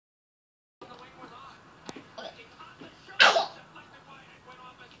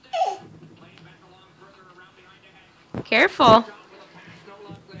Careful.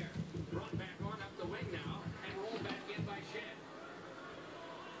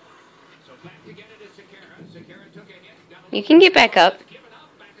 You can get back up.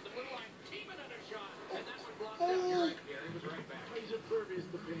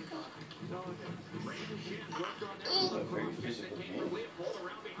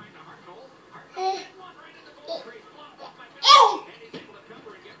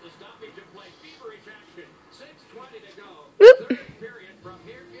 Whoop.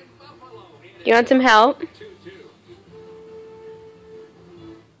 You want some help?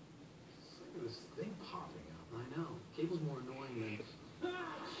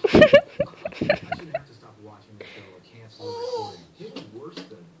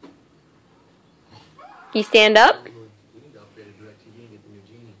 You stand up?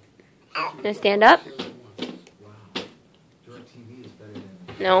 Gonna stand up?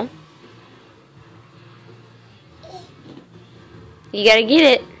 No. You gotta get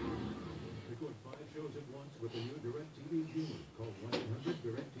it.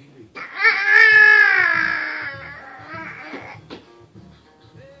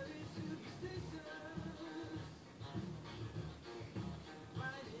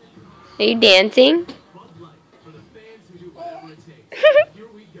 Are you dancing?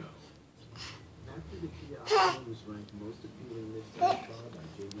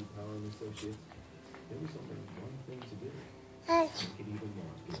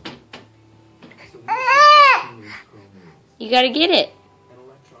 You gotta get it.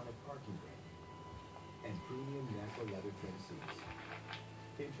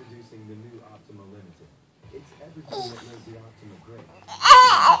 Introducing the new Optima Limited. It's everything that makes the Optima great.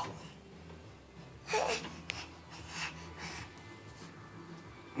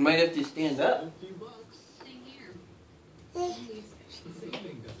 You might have to stand up.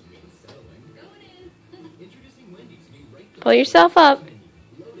 Pull yourself up.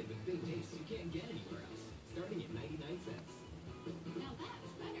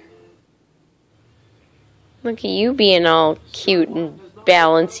 Look at you being all cute and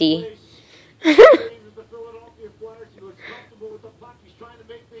balancy.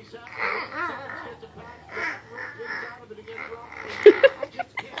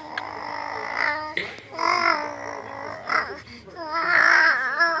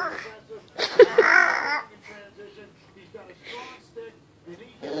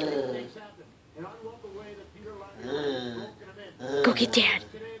 Go get Dad.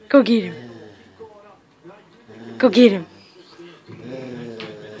 Go get him. Go get him.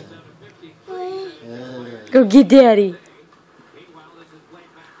 Go get Daddy.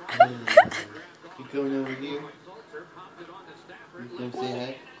 You coming over here? You come say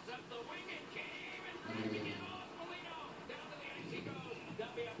hi?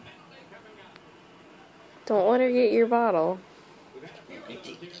 Don't let her get your bottle.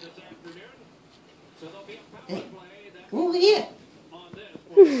 Hey, come over here.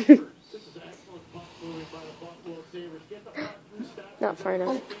 Not far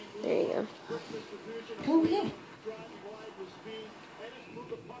enough. There you go. Come over here.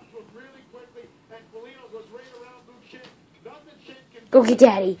 Go get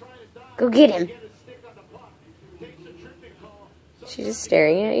Daddy. Go get him. She's just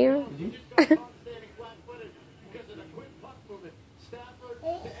staring at you.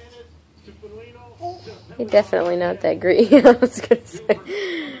 You're definitely not that great. I was gonna say.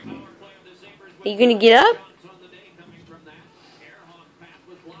 Are you gonna get up?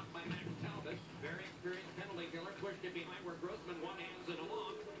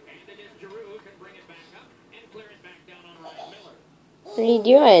 What are you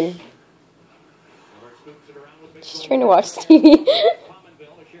doing? She's trying to watch TV.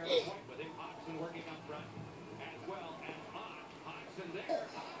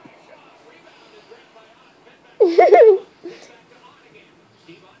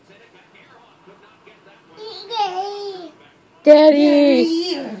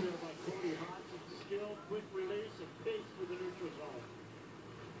 Daddy!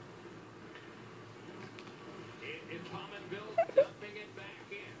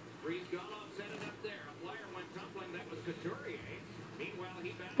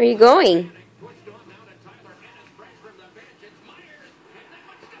 Where are you going?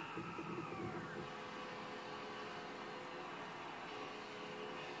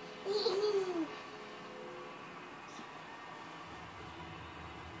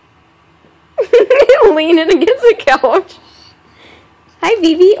 Leaning against the couch. Hi,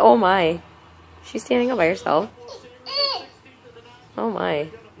 Vivi. Oh my. She's standing all by herself. Oh my.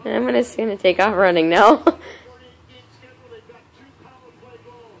 I'm gonna take off running now.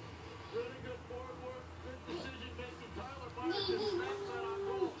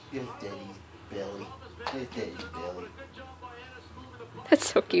 That's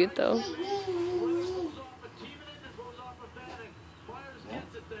so cute, though. Yeah.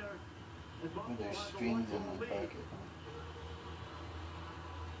 With their strings in my pocket.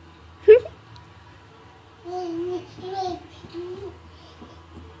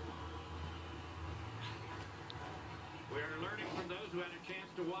 We're learning from those who had a chance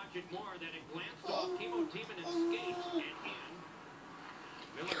to watch it more that it glanced off Timo Timonen skates and in.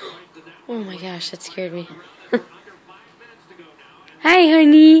 Miller hoisted that Oh my gosh, that scared me. under 5 minutes to go now. And Hi,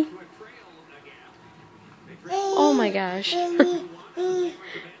 honey. to a trail again. Oh my gosh. Sabres have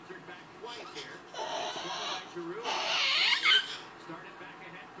answered back twice here. Scored by Giroux. Started back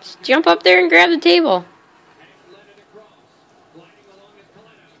ahead for the Jump up there and grab the table. Hank led it across. Gliding along is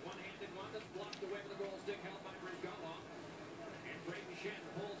Kaleta. One-handed one that's blocked away with the goal stick held by Brizgalov. And Brayden Schenn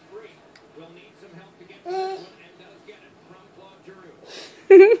pulls free. Will need some help to get to this one and does get it from Claude Giroux.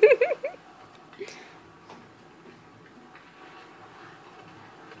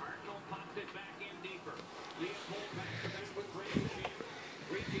 Cardinal popped it back in deeper. Leopold back to back with Brayden Schenn.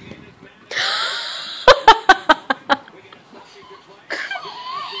 Reaching in his man. We get a substitute play.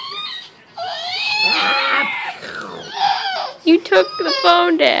 You took the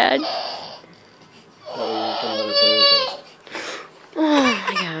phone, Dad.